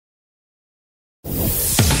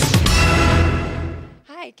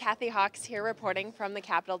Hi, Kathy Hawks here reporting from the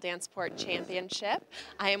Capital Dancesport Championship.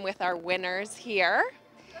 I am with our winners here.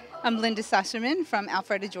 I'm Linda Suesserman from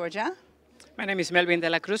Alpharetta, Georgia. My name is Melbin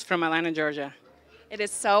DeLaCruz from Atlanta, Georgia. It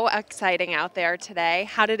is so exciting out there today.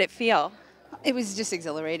 How did it feel? It was just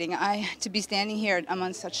exhilarating. To be standing here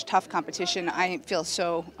among such tough competition, I feel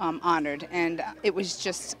so honored, and it was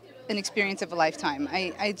just an experience of a lifetime.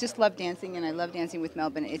 I just love dancing, and I love dancing with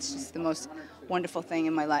Melbin. It's just the most wonderful thing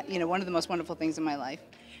in my life. You know, one of the most wonderful things in my life.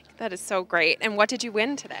 That is so great. And what did you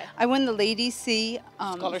win today? I won the Ladies C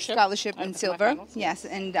scholarship in silver. Yes,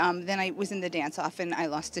 and then I was in the dance-off, and I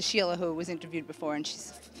lost to Sheila, who was interviewed before, and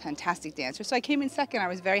she's a fantastic dancer. So I came in second. I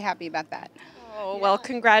was very happy about that. Oh, well,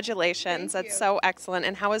 congratulations. That's so excellent.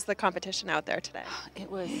 And how was the competition out there today? It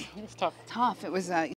was tough. It was